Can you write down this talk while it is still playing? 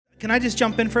Can I just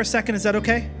jump in for a second? Is that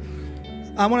okay?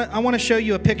 I want to show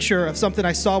you a picture of something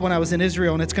I saw when I was in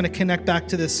Israel, and it's going to connect back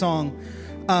to this song.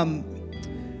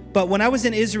 But when I was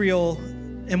in Israel,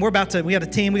 and we got a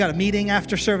team, we got a meeting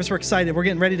after service, we're excited, we're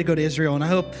getting ready to go to Israel, and I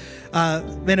hope,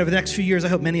 over the next few years, I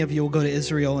hope many of you will go to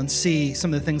Israel and see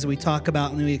some of the things that we talk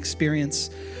about and we experience.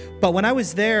 But when I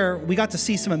was there, we got to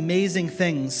see some amazing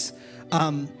things.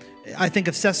 I think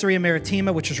of Caesarea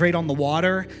Maritima, which is right on the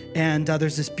water, and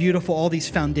there's this beautiful, all these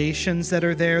foundations that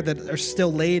are there that are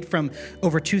still laid from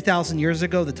over 2,000 years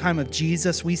ago, the time of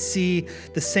Jesus. We see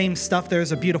the same stuff.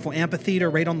 There's a beautiful amphitheater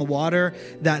right on the water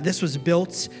that this was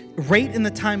built right in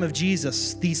the time of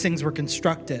Jesus. These things were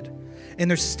constructed, and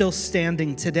they're still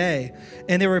standing today.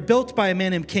 And they were built by a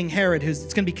man named King Herod,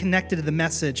 it's going to be connected to the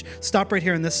message. Stop right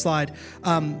here in this slide,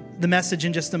 the message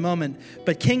in just a moment.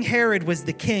 But King Herod was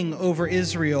the king over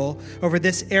Israel, over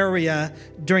this area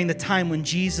during the time when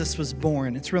Jesus was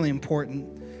born. It's really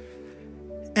important.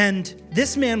 And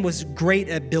this man was great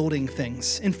at building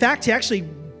things. In fact, he actually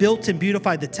built and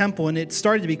beautified the temple, and it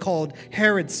started to be called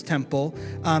Herod's temple,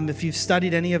 if you've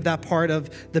studied any of that part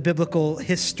of the biblical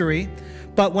history.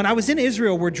 But when I was in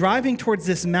Israel, we're driving towards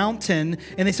this mountain,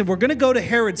 and they said, we're going to go to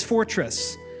Herod's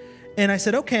fortress. And I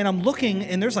said, okay, and I'm looking,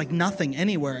 and there's like nothing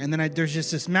anywhere. And then there's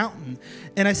just this mountain.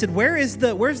 And I said, where's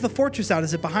the fortress out?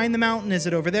 Is it behind the mountain? Is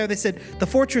it over there? They said, the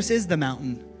fortress is the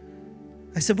mountain.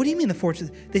 I said, what do you mean the fortress?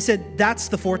 They said, that's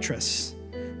the fortress.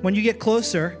 When you get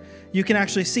closer, you can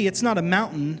actually see it's not a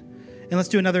mountain. And let's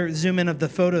do another zoom in of the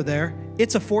photo there.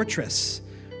 It's a fortress.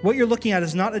 What you're looking at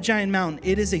is not a giant mountain.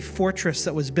 It is a fortress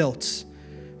that was built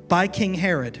by King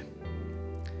Herod.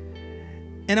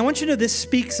 And I want you to know this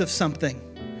speaks of something.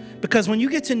 Because when you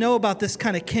get to know about this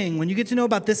kind of king, when you get to know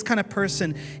about this kind of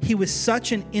person, he was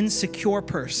such an insecure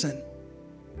person.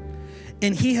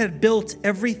 And he had built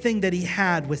everything that he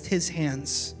had with his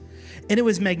hands. And it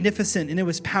was magnificent, and it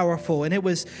was powerful,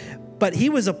 but he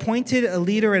was appointed a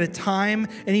leader at a time,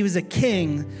 and he was a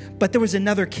king, but there was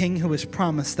another king who was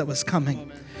promised that was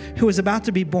coming, who was about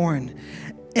to be born.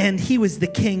 And he was the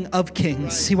King of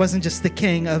Kings. He wasn't just the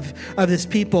king of this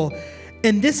people.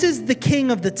 And this is the king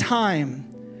of the time.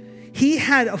 He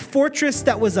had a fortress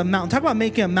that was a mountain. Talk about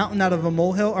making a mountain out of a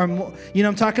molehill, or you know what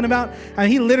I'm talking about? I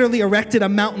mean, he literally erected a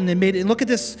mountain and made it. And look at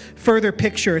this further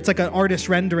picture. It's like an artist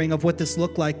rendering of what this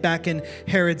looked like back in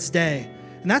Herod's day.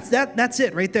 And that's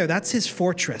it right there. That's his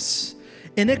fortress.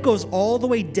 And it goes all the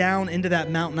way down into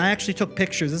that mountain. I actually took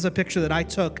pictures. This is a picture that I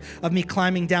took of me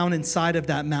climbing down inside of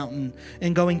that mountain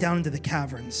and going down into the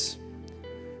caverns.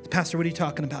 Pastor, what are you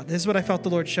talking about? This is what I felt the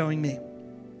Lord showing me.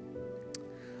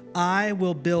 I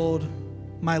will build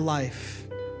my life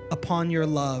upon your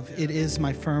love. It is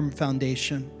my firm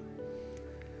foundation.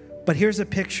 But here's a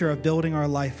picture of building our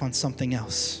life on something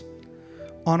else,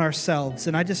 on ourselves.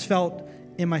 And I just felt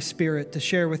in my spirit to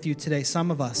share with you today,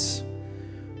 some of us,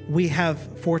 we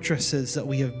have fortresses that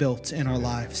we have built in our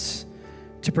lives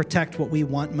to protect what we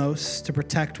want most, to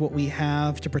protect what we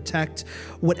have, to protect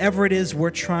whatever it is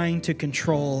we're trying to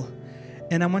control.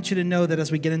 And I want you to know that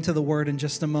as we get into the word in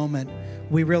just a moment,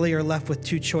 we really are left with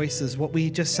two choices. What we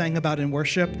just sang about in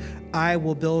worship, I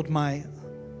will build my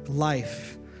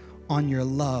life on your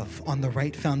love, on the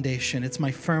right foundation. It's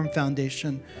my firm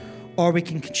foundation. Or we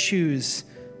can choose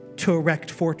to erect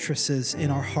fortresses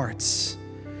in our hearts,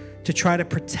 to try to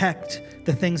protect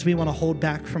the things we want to hold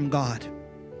back from God.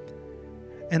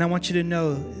 And I want you to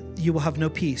know you will have no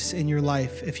peace in your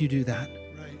life if you do that.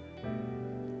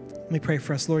 Let me pray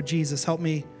for us. Lord Jesus, help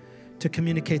me to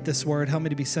communicate this word. Help me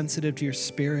to be sensitive to your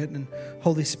spirit. And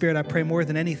Holy Spirit, I pray more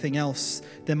than anything else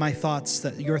than my thoughts,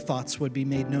 that your thoughts would be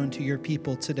made known to your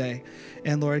people today.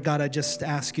 And Lord God, I just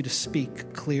ask you to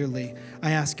speak clearly.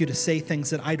 I ask you to say things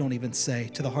that I don't even say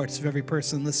to the hearts of every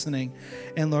person listening.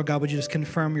 And Lord God, would you just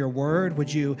confirm your word?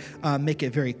 Would you make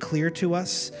it very clear to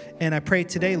us? And I pray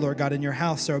today, Lord God, in your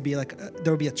house, there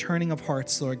will be a turning of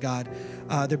hearts, Lord God.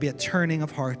 There'll be a turning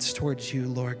of hearts towards you,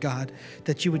 Lord God,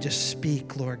 that you would just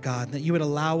speak, Lord God, that you would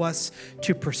allow us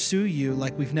to pursue you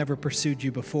like we've never pursued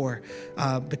you before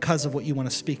because of what you want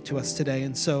to speak to us today.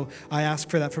 And so I ask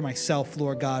for that for myself,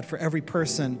 Lord God, for every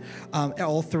person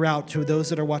all throughout, to those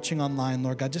that are watching online,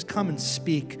 Lord God. Just come and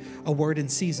speak a word in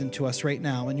season to us right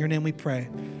now. In your name we pray.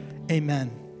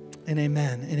 Amen and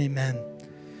amen and amen.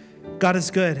 God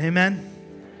is good. Amen.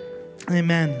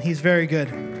 Amen. He's very good.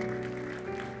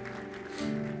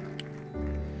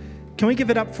 Can we give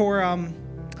it up for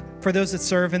those that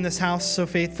serve in this house so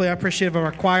faithfully? I appreciate of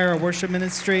our choir, our worship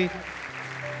ministry.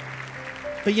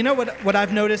 But you know what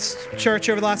I've noticed, church,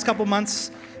 over the last couple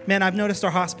months? Man, I've noticed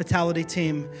our hospitality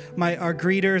team, our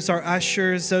greeters, our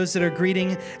ushers, those that are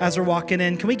greeting as we're walking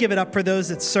in. Can we give it up for those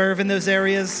that serve in those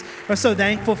areas? We're so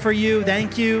thankful for you.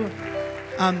 Thank you.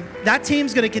 That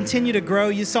team's going to continue to grow.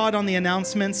 You saw it on the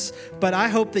announcements, but I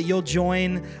hope that you'll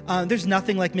join. There's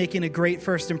nothing like making a great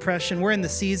first impression. We're in the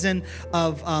season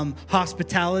of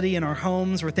hospitality in our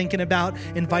homes. We're thinking about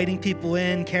inviting people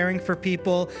in, caring for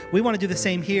people. We want to do the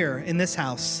same here in this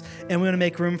house, and we want to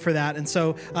make room for that. And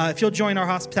so if you'll join our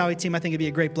hospitality team, I think it'd be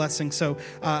a great blessing. So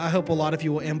I hope a lot of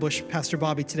you will ambush Pastor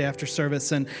Bobby today after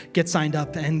service and get signed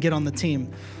up and get on the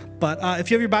team. But if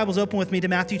you have your Bibles open with me to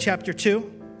Matthew chapter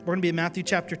 2. We're going to be in Matthew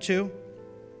chapter 2.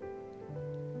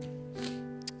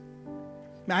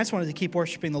 I just wanted to keep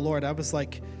worshiping the Lord. I was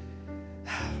like,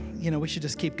 we should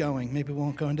just keep going. Maybe we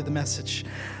won't go into the message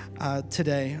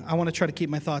today. I want to try to keep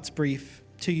my thoughts brief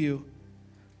to you.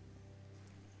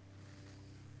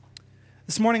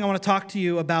 This morning, I want to talk to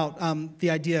you about the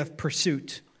idea of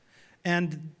pursuit.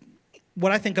 And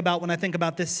what I think about when I think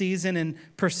about this season and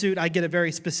pursuit, I get a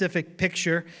very specific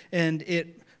picture, and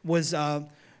it was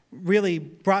really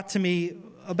brought to me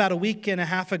about a week and a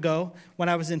half ago when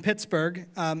I was in Pittsburgh,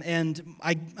 and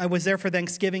I was there for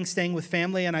Thanksgiving, staying with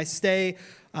family, and I stay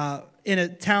in a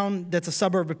town that's a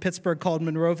suburb of Pittsburgh called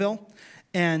Monroeville,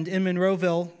 and in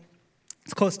Monroeville,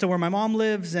 it's close to where my mom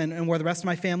lives and where the rest of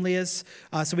my family is,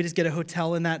 so we just get a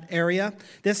hotel in that area.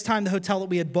 This time, the hotel that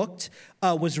we had booked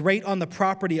was right on the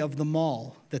property of the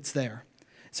mall that's there.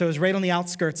 So it was right on the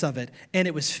outskirts of it, and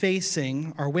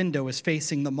our window was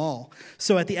facing the mall.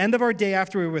 So at the end of our day,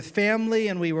 after we were with family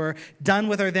and we were done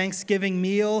with our Thanksgiving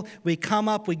meal, we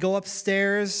go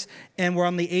upstairs, and we're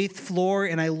on the 8th floor,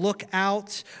 and I look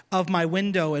out of my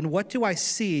window, and what do I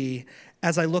see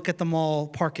as I look at the mall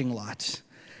parking lot?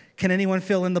 Can anyone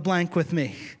fill in the blank with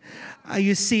me?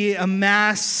 You see a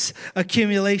mass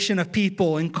accumulation of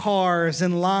people and cars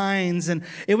and lines, and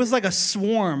it was like a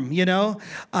swarm,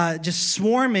 just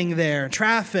swarming there,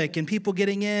 traffic and people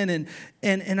getting in,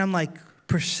 and I'm like,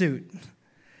 pursuit.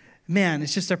 Man,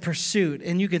 it's just a pursuit.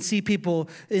 And you can see people,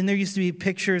 and there used to be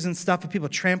pictures and stuff of people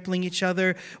trampling each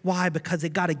other. Why? Because they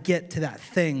got to get to that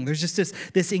thing. There's just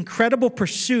this incredible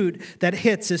pursuit that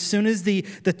hits as soon as the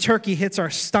turkey hits our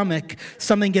stomach,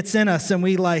 something gets in us, and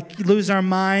we lose our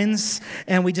minds,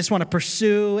 and we just want to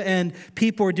pursue. And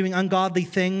people are doing ungodly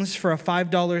things for a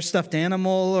 $5 stuffed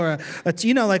animal, or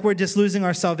we're just losing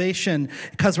our salvation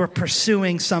because we're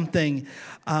pursuing something.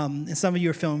 And some of you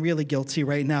are feeling really guilty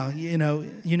right now. You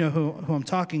know who I'm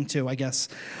talking to, I guess.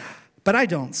 But I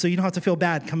don't, so you don't have to feel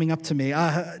bad coming up to me.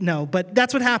 No, but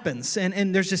that's what happens,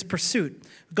 and there's this pursuit.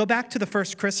 Go back to the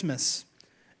first Christmas,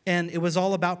 and it was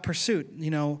all about pursuit.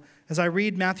 As I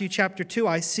read Matthew chapter 2,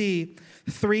 I see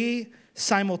 3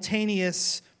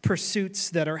 simultaneous pursuits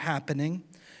that are happening,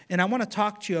 and I want to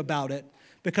talk to you about it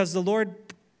because the Lord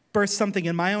birthed something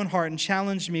in my own heart and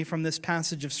challenged me from this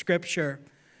passage of Scripture.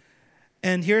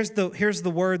 And here's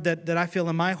the word that I feel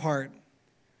in my heart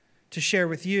to share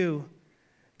with you,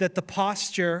 that the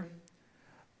posture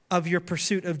of your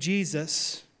pursuit of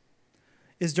Jesus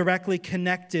is directly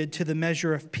connected to the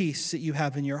measure of peace that you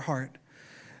have in your heart.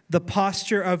 The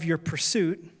posture of your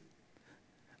pursuit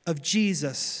of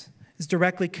Jesus is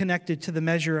directly connected to the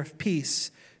measure of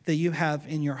peace that you have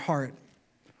in your heart.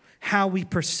 How we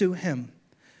pursue him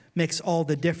makes all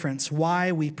the difference.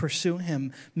 Why we pursue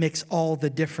him makes all the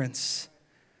difference.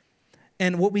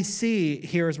 And what we see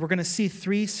here is we're going to see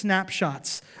 3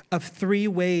 snapshots of 3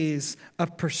 ways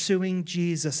of pursuing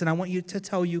Jesus. And I want to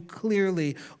tell you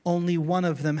clearly, only one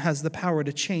of them has the power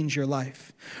to change your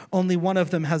life. Only one of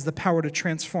them has the power to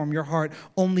transform your heart.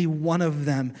 Only one of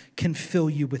them can fill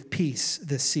you with peace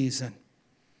this season.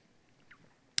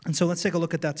 And so let's take a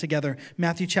look at that together.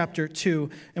 Matthew chapter 2,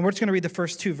 and we're just going to read the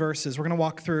first 2 verses. We're going to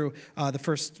walk through the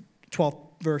first 12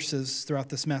 verses throughout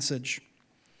this message.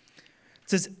 It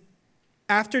says,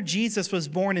 after Jesus was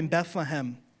born in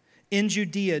Bethlehem, in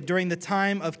Judea, during the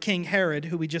time of King Herod,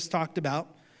 who we just talked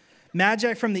about,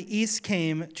 Magi from the east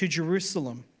came to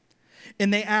Jerusalem,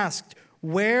 and they asked,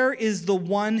 where is the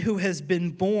one who has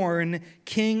been born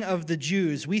King of the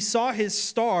Jews? We saw his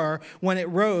star when it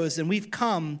rose, and we've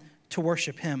come to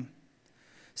worship him.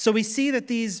 So we see that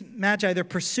these Magi, they're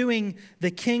pursuing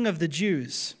the King of the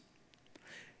Jews.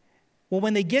 Well,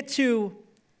 when they get to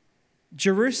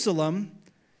Jerusalem,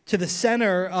 to the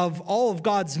center of all of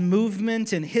God's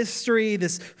movement and history,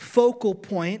 this focal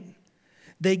point,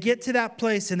 they get to that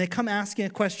place and they come asking a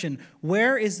question,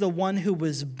 where is the one who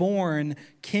was born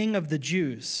King of the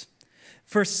Jews?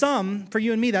 For some, for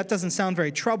you and me, that doesn't sound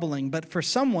very troubling, but for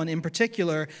someone in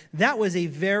particular, that was a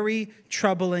very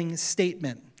troubling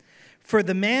statement. For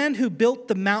the man who built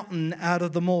the mountain out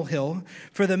of the molehill,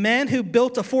 for the man who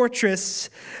built a fortress,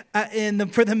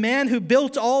 for the man who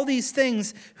built all these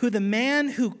things, the man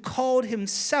who called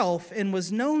himself and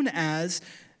was known as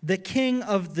the King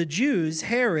of the Jews,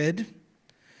 Herod,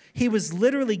 he was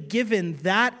literally given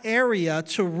that area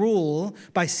to rule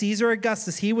by Caesar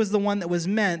Augustus. He was the one that was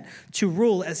meant to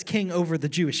rule as king over the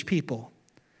Jewish people.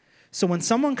 So when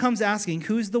someone comes asking,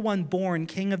 who's the one born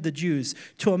king of the Jews,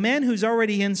 to a man who's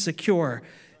already insecure,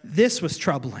 this was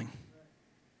troubling.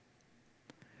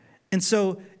 And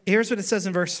so here's what it says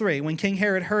in verse 3. When King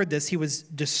Herod heard this, he was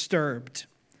disturbed.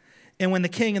 And when the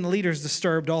king and the leaders are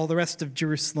disturbed, all the rest of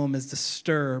Jerusalem is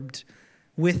disturbed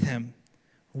with him.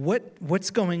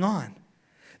 What's going on?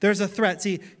 There's a threat.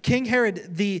 See, King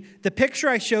Herod, the picture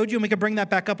I showed you, and we can bring that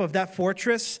back up, of that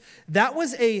fortress, that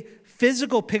was a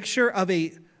physical picture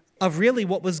of really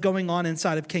what was going on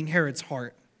inside of King Herod's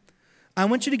heart. I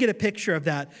want you to get a picture of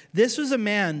that. This was a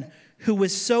man who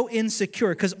was so insecure,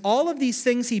 because all of these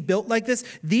things he built like this,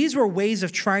 these were ways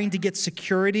of trying to get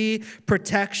security,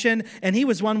 protection, and he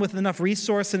was one with enough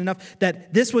resource and enough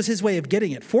that this was his way of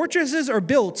getting it. Fortresses are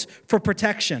built for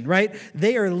protection, right?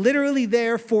 They are literally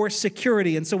there for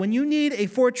security. And so when you need a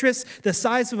fortress the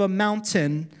size of a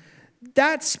mountain,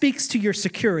 that speaks to your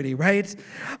security, right?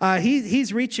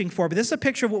 He's reaching for, but this is a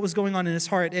picture of what was going on in his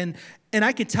heart. And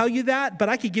I could tell you that, but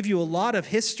I could give you a lot of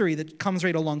history that comes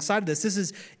right alongside of this. This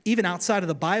is, even outside of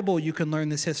the Bible, you can learn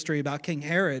this history about King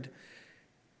Herod.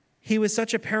 He was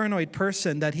such a paranoid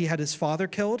person that he had his father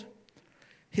killed.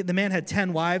 The man had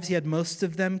 10 wives. He had most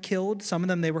of them killed. Some of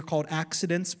them, they were called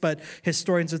accidents, but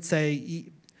historians would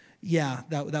say, yeah,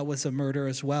 that was a murder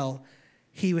as well.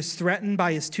 He was threatened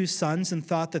by his 2 sons and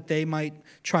thought that they might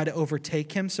try to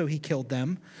overtake him, so he killed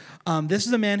them. This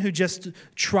is a man who just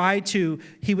tried to,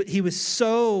 he was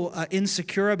so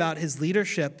insecure about his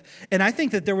leadership. And I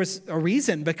think that there was a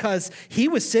reason, because he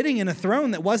was sitting in a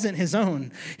throne that wasn't his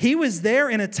own. He was there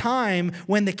in a time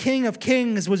when the King of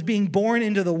Kings was being born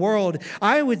into the world.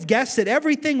 I would guess that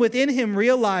everything within him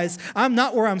realized, I'm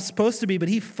not where I'm supposed to be, but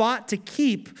he fought to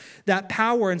keep that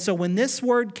power. And so when this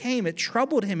word came, it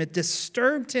troubled him, it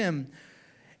disturbed him.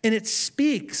 And it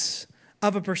speaks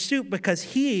of a pursuit, because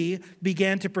he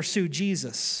began to pursue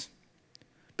Jesus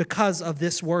because of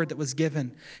this word that was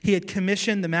given. He had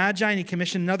commissioned the Magi, and he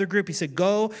commissioned another group. He said,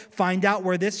 go find out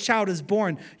where this child is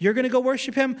born. You're going to go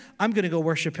worship him? I'm going to go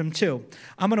worship him too.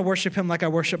 I'm going to worship him like I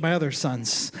worship my other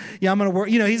sons. Yeah, I'm going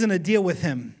to he's going to deal with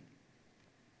him.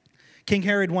 King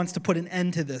Herod wants to put an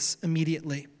end to this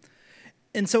immediately.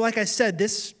 And so, like I said,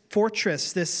 this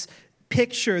fortress, this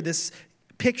picture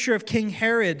of King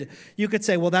Herod, you could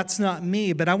say, well, that's not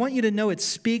me. But I want you to know it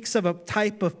speaks of a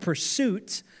type of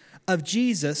pursuit of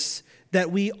Jesus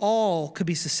that we all could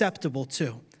be susceptible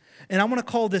to. And I want to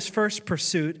call this first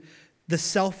pursuit the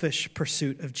selfish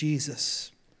pursuit of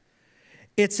Jesus.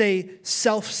 It's a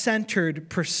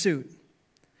self-centered pursuit.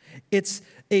 It's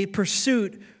a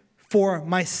pursuit for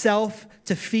myself,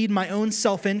 to feed my own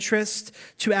self-interest,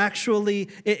 to actually,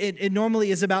 it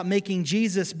normally is about making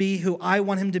Jesus be who I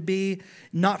want him to be,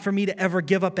 not for me to ever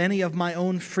give up any of my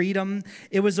own freedom.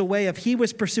 It was a way of, he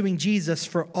was pursuing Jesus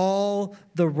for all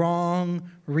the wrong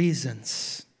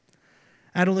reasons.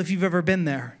 I don't know if you've ever been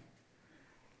there,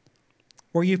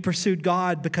 where you've pursued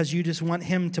God because you just want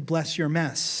him to bless your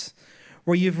mess,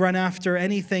 where you've run after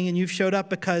anything and you've showed up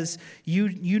because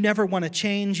you never want to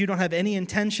change. You don't have any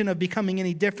intention of becoming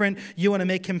any different. You want to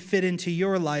make him fit into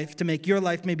your life, to make your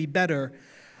life maybe better,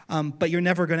 but you're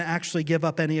never going to actually give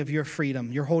up any of your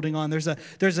freedom. You're holding on. There's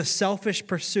a selfish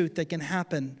pursuit that can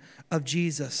happen of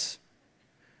Jesus.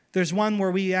 There's one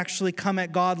where we actually come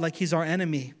at God like he's our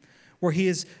enemy, where he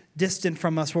is distant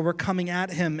from us, where we're coming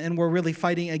at him and we're really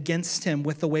fighting against him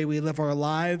with the way we live our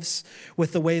lives,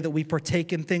 with the way that we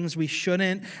partake in things we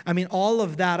shouldn't. I mean, all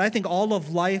of that. I think all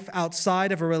of life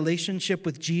outside of a relationship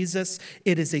with Jesus,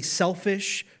 it is a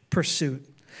selfish pursuit.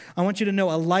 I want you to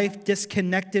know a life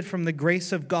disconnected from the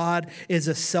grace of God is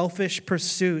a selfish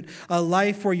pursuit. A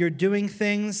life where you're doing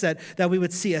things that we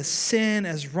would see as sin,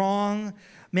 as wrong.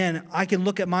 Man, I can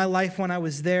look at my life when I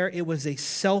was there. It was a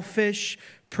selfish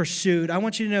pursuit. I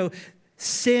want you to know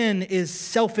sin is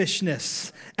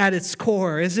selfishness at its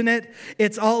core, isn't it?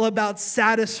 It's all about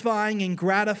satisfying and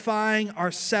gratifying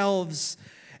ourselves.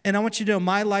 And I want you to know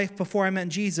my life before I met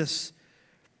Jesus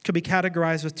could be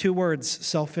categorized with 2 words: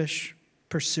 selfish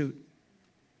pursuit.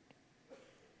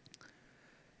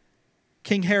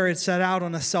 King Herod set out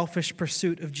on a selfish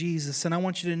pursuit of Jesus, and I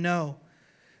want you to know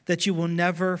that you will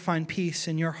never find peace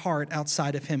in your heart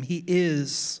outside of him. He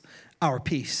is our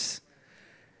peace.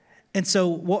 And so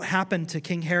what happened to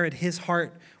King Herod, his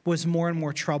heart was more and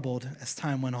more troubled as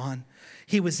time went on.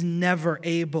 He was never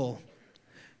able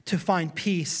to find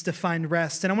peace, to find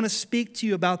rest. And I want to speak to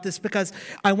you about this because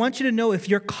I want you to know if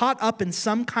you're caught up in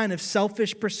some kind of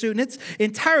selfish pursuit, and it's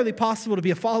entirely possible to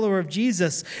be a follower of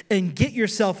Jesus and get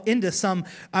yourself into some,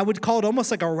 I would call it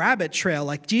almost like a rabbit trail.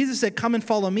 Like Jesus said, come and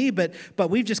follow me, but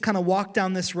we've just kind of walked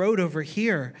down this road over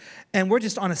here. And we're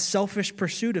just on a selfish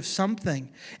pursuit of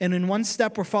something. And in one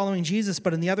step, we're following Jesus,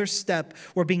 but in the other step,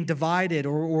 we're being divided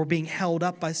or we're being held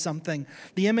up by something.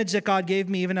 The image that God gave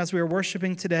me, even as we were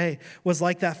worshiping today, was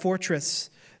like that fortress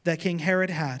that King Herod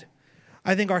had.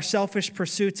 I think our selfish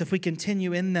pursuits, if we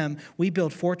continue in them, we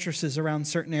build fortresses around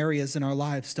certain areas in our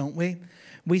lives, don't we?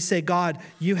 We say, God,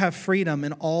 you have freedom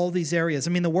in all these areas.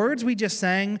 I mean, the words we just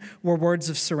sang were words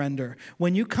of surrender.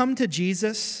 When you come to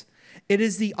Jesus, it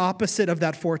is the opposite of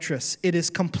that fortress. It is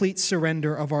complete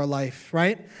surrender of our life,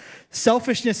 right?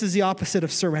 Selfishness is the opposite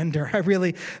of surrender.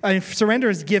 Surrender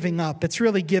is giving up. It's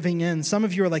really giving in. Some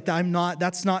of you are like,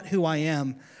 that's not who I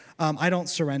am. I don't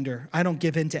surrender. I don't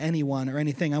give in to anyone or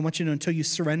anything. I want you to know until you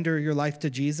surrender your life to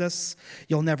Jesus,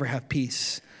 you'll never have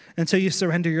peace. Until you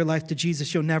surrender your life to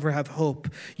Jesus, you'll never have hope.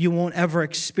 You won't ever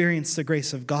experience the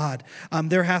grace of God.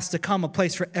 There has to come a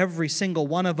place for every single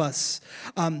one of us.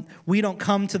 We don't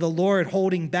come to the Lord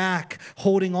holding back,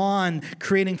 holding on,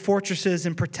 creating fortresses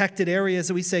and protected areas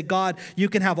that we say, God, you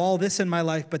can have all this in my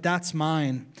life, but that's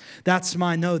mine. That's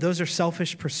mine. No, those are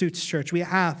selfish pursuits, church. We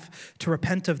have to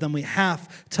repent of them. We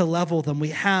have to level them. We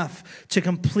have to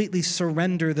completely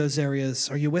surrender those areas.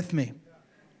 Are you with me?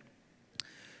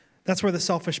 That's where the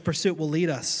selfish pursuit will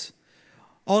lead us.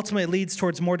 Ultimately, it leads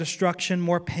towards more destruction,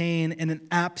 more pain, and an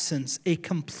absence, a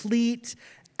complete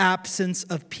absence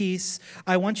of peace.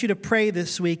 I want you to pray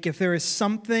this week if there is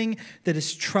something that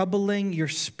is troubling your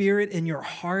spirit and your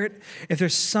heart, if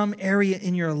there's some area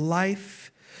in your life,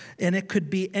 and it could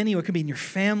be anywhere. It could be in your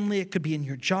family. It could be in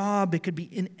your job. It could be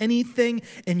in anything,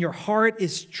 and your heart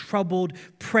is troubled.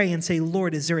 Pray and say,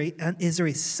 Lord, is there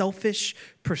a selfish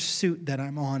pursuit that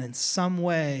I'm on in some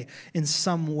way, in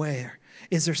somewhere?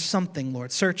 Is there something,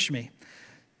 Lord? Search me.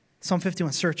 Psalm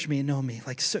 51, search me and know me.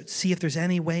 Like, see if there's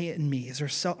any way in me. Is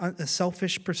there a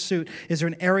selfish pursuit? Is there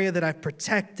an area that I've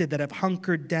protected, that I've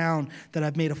hunkered down, that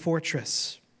I've made a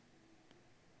fortress?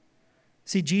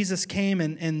 See, Jesus came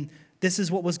and this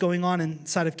is what was going on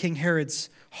inside of King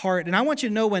Herod's heart. And I want you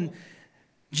to know when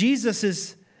Jesus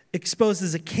is exposed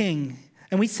as a king,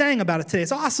 and we sang about it today.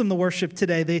 It's awesome to worship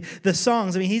today, the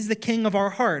songs. I mean, he's the king of our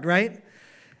heart, right?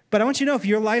 But I want you to know if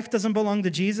your life doesn't belong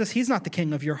to Jesus, he's not the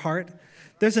king of your heart.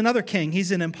 There's another king.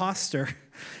 He's an imposter.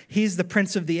 He's the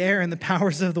prince of the air and the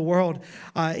powers of the world.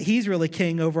 He's really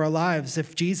king over our lives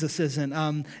if Jesus isn't.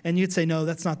 And you'd say, no,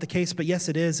 that's not the case. But yes,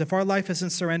 it is. If our life isn't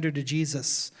surrendered to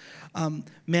Jesus,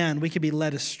 we could be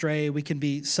led astray. We can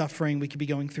be suffering. We could be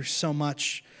going through so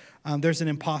much. There's an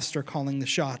imposter calling the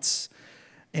shots.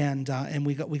 And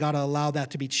we got to allow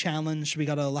that to be challenged. We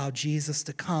got to allow Jesus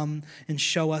to come and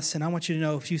show us. And I want you to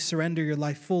know if you surrender your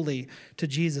life fully to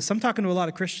Jesus. I'm talking to a lot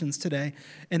of Christians today,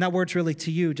 and that word's really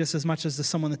to you just as much as to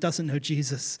someone that doesn't know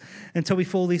Jesus. Until we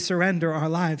fully surrender our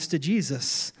lives to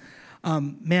Jesus,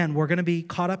 we're going to be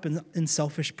caught up in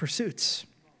selfish pursuits.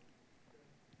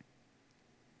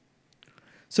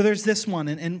 So there's this one,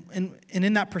 and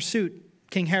in that pursuit,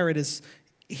 King Herod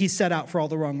he's set out for all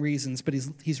the wrong reasons, but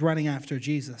he's running after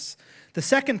Jesus. The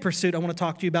second pursuit I want to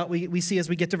talk to you about, we see as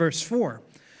we get to verse 4.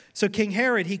 So King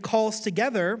Herod, he calls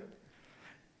together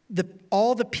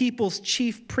all the people's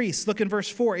chief priests, look in verse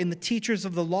 4, in the teachers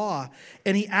of the law,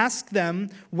 and he asked them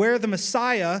where the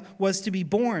Messiah was to be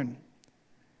born.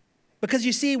 Because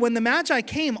you see, when the Magi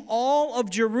came, all of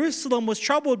Jerusalem was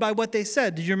troubled by what they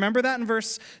said. Did you remember that in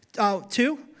verse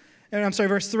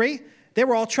 3? They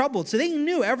were all troubled. So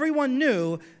everyone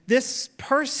knew this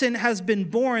person has been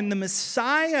born, the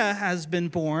Messiah has been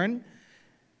born.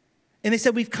 And they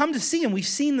said, we've come to see him. We've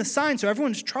seen the sign. So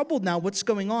everyone's troubled now. What's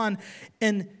going on?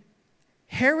 And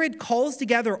Herod calls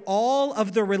together all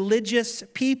of the religious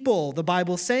people, the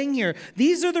Bible's saying here.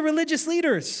 These are the religious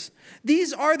leaders.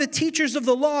 These are the teachers of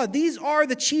the law. These are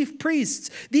the chief priests.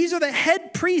 These are the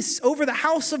head priests over the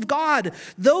house of God.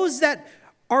 Those that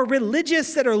are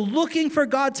religious, that are looking for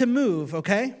God to move,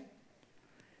 okay?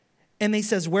 And he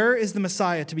says, where is the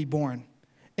Messiah to be born?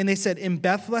 And they said, in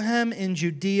Bethlehem in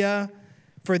Judea,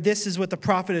 for this is what the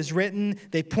prophet has written.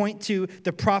 They point to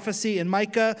the prophecy in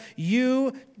Micah.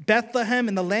 You, Bethlehem,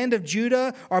 in the land of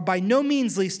Judah, are by no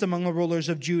means least among the rulers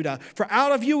of Judah. For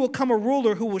out of you will come a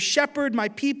ruler who will shepherd my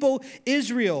people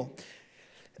Israel.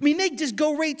 I mean, they just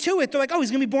go right to it. They're like,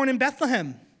 he's going to be born in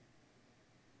Bethlehem.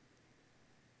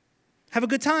 Have a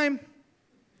good time.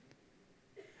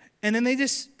 And then they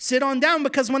just sit on down,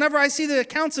 because whenever I see the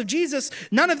accounts of Jesus,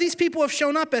 none of these people have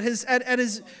shown up at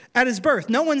his birth.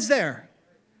 No one's there.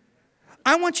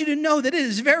 I want you to know that it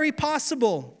is very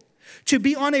possible to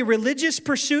be on a religious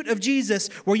pursuit of Jesus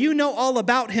where you know all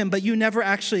about him, but you never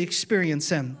actually experience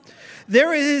him.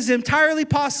 There is entirely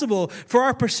possible for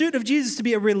our pursuit of Jesus to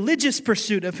be a religious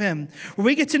pursuit of him, where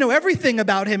we get to know everything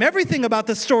about him, everything about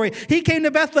the story. He came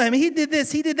to Bethlehem, he did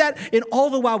this, he did that, and all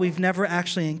the while we've never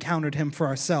actually encountered him for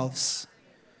ourselves.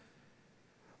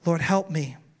 Lord, help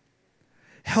me.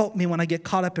 Help me when I get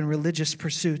caught up in religious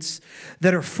pursuits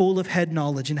that are full of head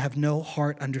knowledge and have no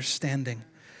heart understanding.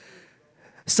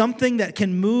 Something that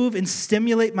can move and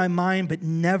stimulate my mind, but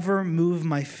never move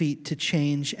my feet to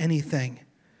change anything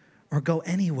or go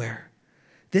anywhere.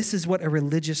 This is what a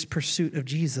religious pursuit of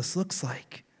Jesus looks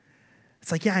like.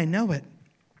 It's like, yeah, I know it.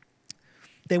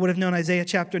 They would have known Isaiah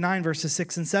chapter 9, verses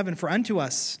 6 and 7, for unto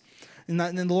us. And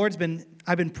the Lord's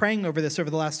I've been praying over this over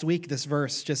the last week, this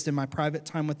verse, just in my private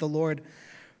time with the Lord.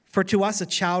 For to us a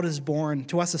child is born,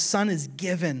 to us a son is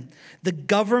given. The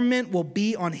government will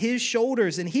be on his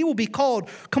shoulders, and he will be called,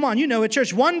 come on, you know it,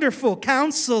 church, Wonderful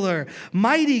Counselor,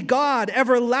 Mighty God,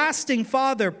 Everlasting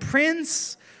Father,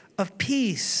 Prince of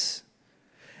Peace.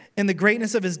 In the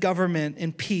greatness of his government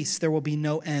and peace, there will be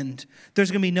no end.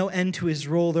 There's going to be no end to his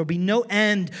rule. There will be no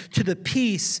end to the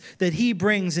peace that he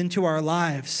brings into our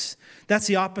lives. That's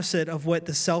the opposite of what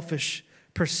the selfish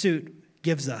pursuit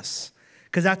gives us,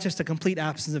 because that's just a complete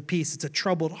absence of peace. It's a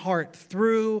troubled heart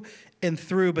through and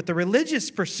through. But the religious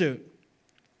pursuit's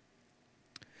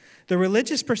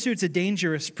a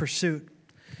dangerous pursuit,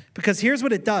 because here's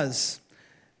what it does.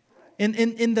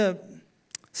 In the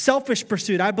selfish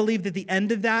pursuit, I believe that the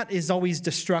end of that is always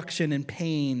destruction and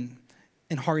pain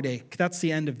and heartache. That's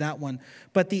the end of that one.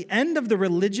 But the end of the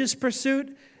religious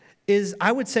pursuit is,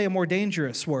 I would say, a more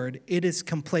dangerous word. It is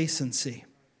complacency.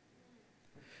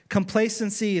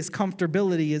 Complacency is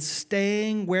comfortability, is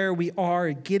staying where we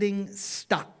are, getting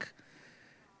stuck.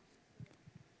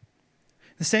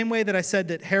 The same way that I said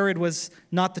that Herod was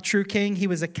not the true king, he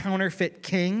was a counterfeit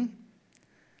king.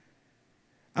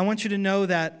 I want you to know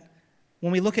that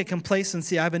when we look at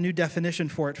complacency, I have a new definition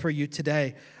for it for you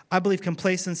today. I believe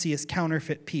complacency is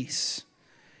counterfeit peace.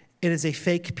 It is a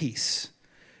fake peace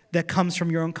that comes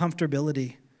from your own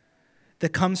comfortability,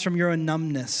 that comes from your own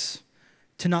numbness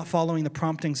to not following the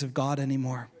promptings of God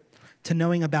anymore, to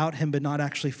knowing about him but not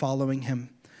actually following him,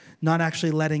 not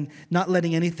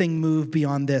letting anything move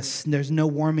beyond this. There's no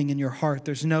warming in your heart.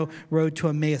 There's no road to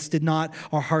Emmaus. Did not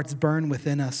our hearts burn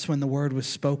within us when the word was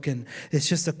spoken? It's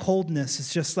just a coldness.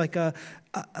 It's just like I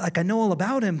know all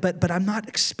about him, but I'm not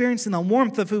experiencing the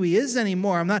warmth of who he is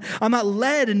anymore. I'm not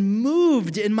led and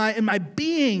moved in my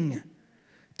being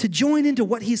to join into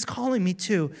what he's calling me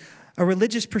to. A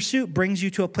religious pursuit brings you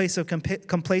to a place of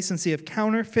complacency, of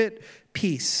counterfeit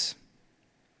peace.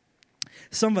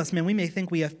 Some of us, man, we may think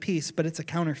we have peace, but it's a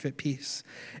counterfeit peace.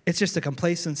 It's just a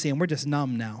complacency, and we're just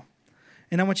numb now.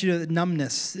 And I want you to know that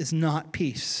numbness is not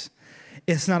peace.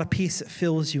 It's not a peace that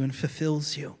fills you and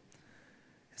fulfills you.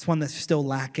 It's one that's still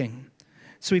lacking.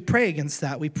 So we pray against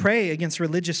that. We pray against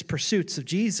religious pursuits of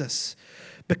Jesus,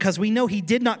 because we know he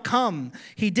did not come.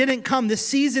 He didn't come. This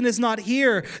season is not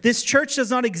here. This church does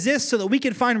not exist so that we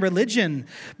can find religion.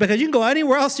 Because you can go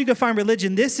anywhere else you can find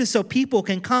religion. This is so people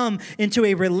can come into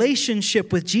a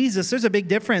relationship with Jesus. There's a big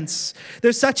difference.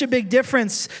 There's such a big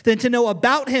difference than to know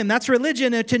about him. That's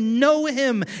religion. And to know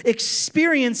him,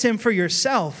 experience him for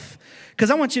yourself.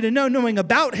 Because I want you to know, knowing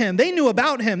about him, they knew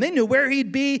about him. They knew where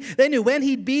he'd be. They knew when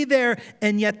he'd be there.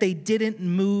 And yet they didn't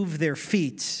move their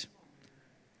feet.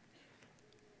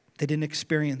 They didn't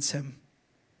experience him.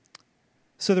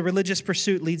 So the religious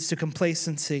pursuit leads to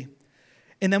complacency.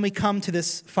 And then we come to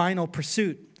this final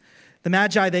pursuit. The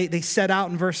Magi, they set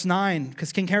out in verse 9,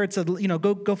 because King Herod said,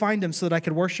 go find him so that I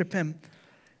could worship him.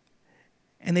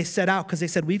 And they set out because they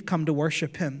said, we've come to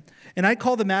worship him. And I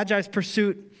call the Magi's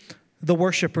pursuit the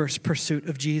worshiper's pursuit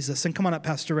of Jesus. And come on up,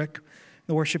 Pastor Rick,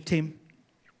 the worship team.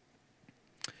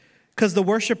 Because the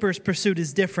worshiper's pursuit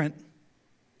is different.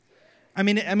 I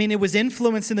mean, it was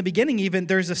influenced in the beginning. Even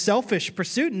there's a selfish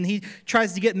pursuit, and he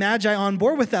tries to get Magi on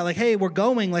board with that. Like, hey, we're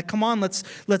going. Like, come on,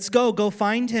 let's go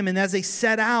find him. And as they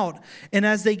set out, and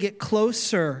as they get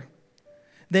closer,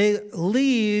 they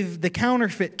leave the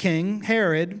counterfeit king,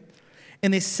 Herod,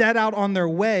 and they set out on their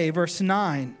way. Verse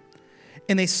 9.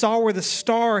 And they saw where the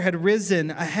star had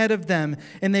risen ahead of them,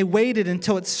 and they waited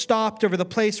until it stopped over the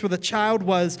place where the child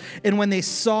was. And when they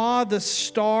saw the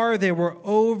star, they were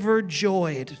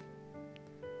overjoyed.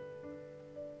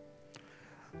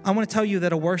 I want to tell you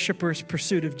that a worshiper's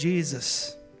pursuit of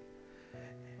Jesus,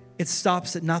 it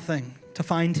stops at nothing to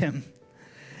find him.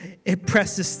 It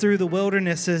presses through the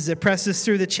wildernesses. It presses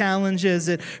through the challenges.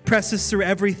 It presses through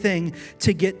everything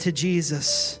to get to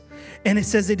Jesus. And it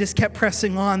says they just kept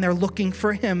pressing on. They're looking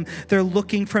for him. They're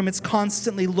looking for him. It's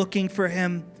constantly looking for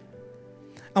him.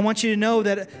 I want you to know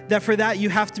that for that, you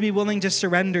have to be willing to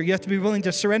surrender. You have to be willing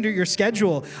to surrender your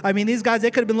schedule. I mean, these guys, they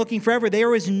could have been looking forever. There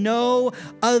was no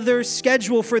other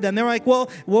schedule for them. They were like, well,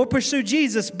 we'll pursue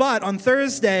Jesus, but on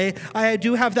Thursday, I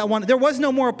do have that one. There was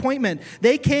no more appointment.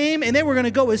 They came and they were going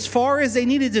to go as far as they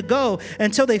needed to go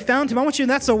until they found him. I want you to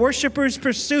know that's a worshiper's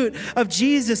pursuit of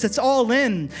Jesus. It's all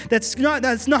in. That's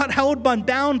not held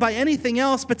bound by anything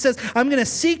else, but says, I'm going to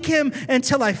seek him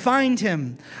until I find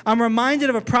him. I'm reminded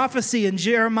of a prophecy in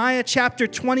Jeremiah chapter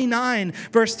 29,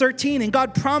 verse 13, and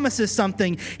God promises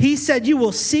something. He said, you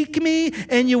will seek me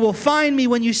and you will find me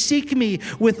when you seek me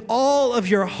with all of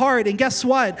your heart. And guess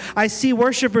what? I see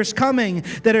worshipers coming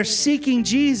that are seeking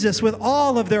Jesus with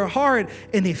all of their heart,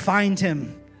 and they find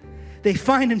him. They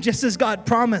find him just as God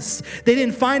promised. They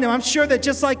didn't find him. I'm sure that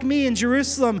just like me in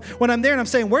Jerusalem, when I'm there and I'm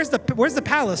saying, where's the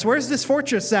palace? Where's this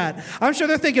fortress at? I'm sure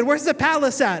they're thinking, where's the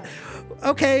palace at?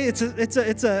 Okay,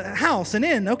 it's a house, an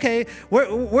inn. Okay,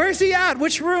 where's he at?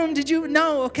 Which room did you?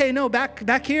 No, okay, no,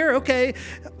 back here. Okay,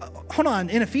 hold on,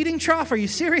 in a feeding trough? Are you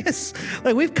serious?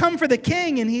 Like, we've come for the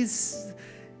king, and he's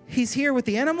here with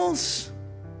the animals.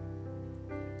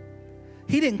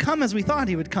 He didn't come as we thought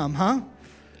he would come, huh?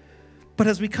 But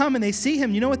as we come and they see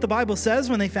him, you know what the Bible says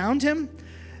when they found him?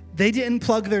 They didn't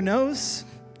plug their nose.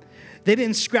 They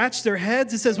didn't scratch their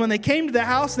heads. It says when they came to the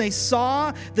house and they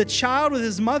saw the child with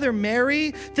his mother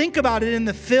Mary, think about it, in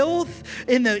the filth,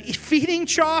 in the feeding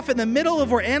trough, in the middle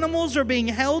of where animals are being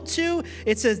held to,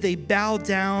 it says they bowed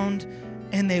down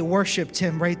and they worshiped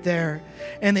him right there.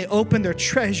 And they opened their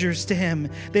treasures to him.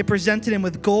 They presented him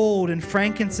with gold and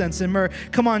frankincense and myrrh.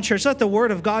 Come on, church, let the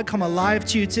word of God come alive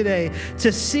to you today.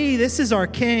 To see this is our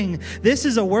King. This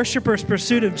is a worshiper's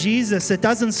pursuit of Jesus. It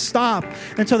doesn't stop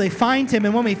until they find him.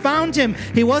 And when we found him,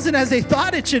 he wasn't as they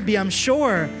thought it should be, I'm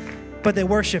sure. But they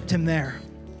worshiped him there.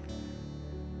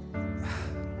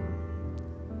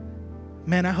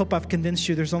 Man, I hope I've convinced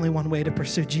you there's only one way to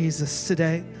pursue Jesus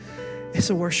today. It's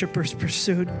a worshiper's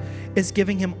pursuit. It's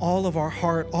giving him all of our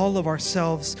heart, all of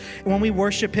ourselves. And when we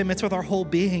worship him, it's with our whole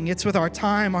being. It's with our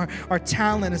time, our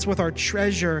talent. It's with our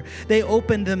treasure. They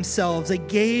opened themselves. They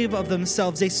gave of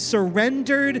themselves. They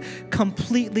surrendered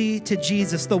completely to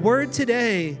Jesus. The word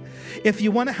today, if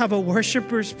you want to have a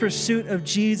worshiper's pursuit of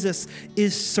Jesus,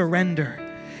 is surrender.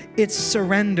 It's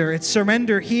surrender. It's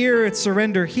surrender here. It's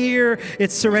surrender here.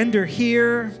 It's surrender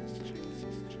here.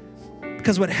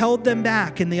 Because what held them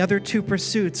back in the other two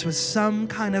pursuits was some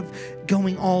kind of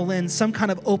going all in, some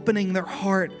kind of opening their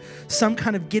heart, some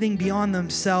kind of getting beyond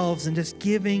themselves and just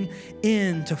giving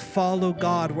in to follow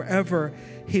God wherever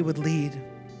he would lead.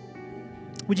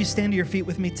 Would you stand to your feet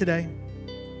with me today?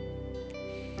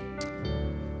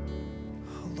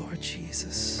 Oh, Lord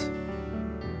Jesus.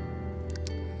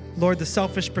 Lord, the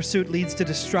selfish pursuit leads to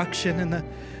destruction, and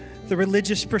the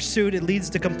religious pursuit, it leads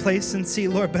to complacency,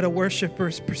 Lord, but a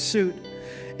worshiper's pursuit,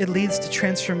 it leads to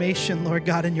transformation, Lord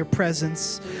God, in your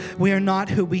presence. We are not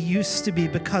who we used to be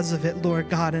because of it, Lord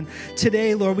God. And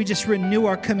today, Lord, we just renew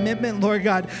our commitment, Lord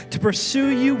God, to pursue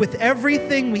you with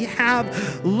everything we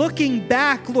have. Looking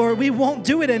back, Lord, we won't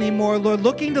do it anymore, Lord.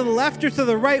 Looking to the left or to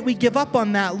the right, we give up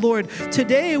on that, Lord.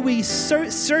 Today, we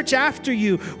search after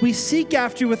you. We seek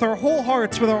after you with our whole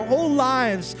hearts, with our whole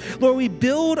lives. Lord, we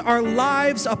build our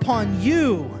lives upon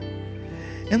you.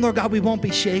 And Lord God, we won't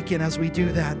be shaken as we do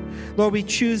that. Lord, we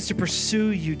choose to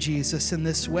pursue you, Jesus, in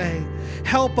this way.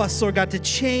 Help us, Lord God, to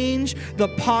change the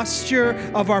posture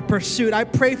of our pursuit. I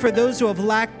pray for those who have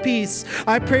lacked peace.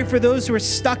 I pray for those who are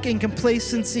stuck in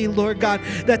complacency, Lord God,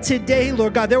 that today,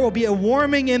 Lord God, there will be a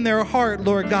warming in their heart,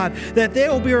 Lord God, that they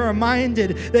will be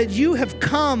reminded that you have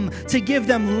come to give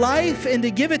them life and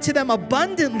to give it to them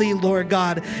abundantly, Lord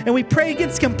God. And we pray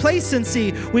against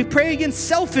complacency. We pray against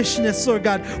selfishness, Lord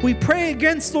God. We pray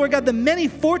against, Lord God, the many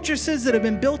fortresses that have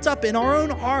been built up in our own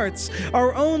hearts,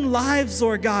 our own lives,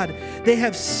 Lord God. They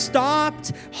have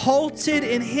stopped, halted,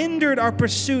 and hindered our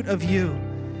pursuit of you.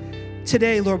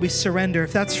 Today, Lord, we surrender.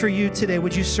 If that's for you today,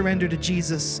 would you surrender to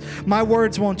Jesus? My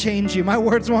words won't change you. My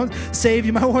words won't save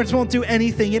you. My words won't do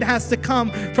anything. It has to come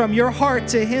from your heart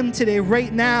to him today,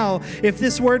 right now. If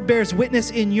this word bears witness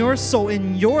in your soul,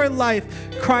 in your life,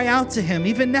 cry out to him.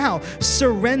 Even now,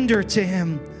 surrender to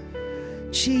him.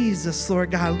 Jesus,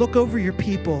 Lord God, look over your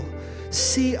people.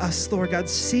 See us, Lord God.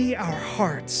 See our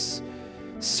hearts.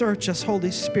 Search us, Holy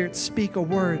Spirit. Speak a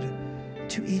word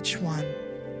to each one.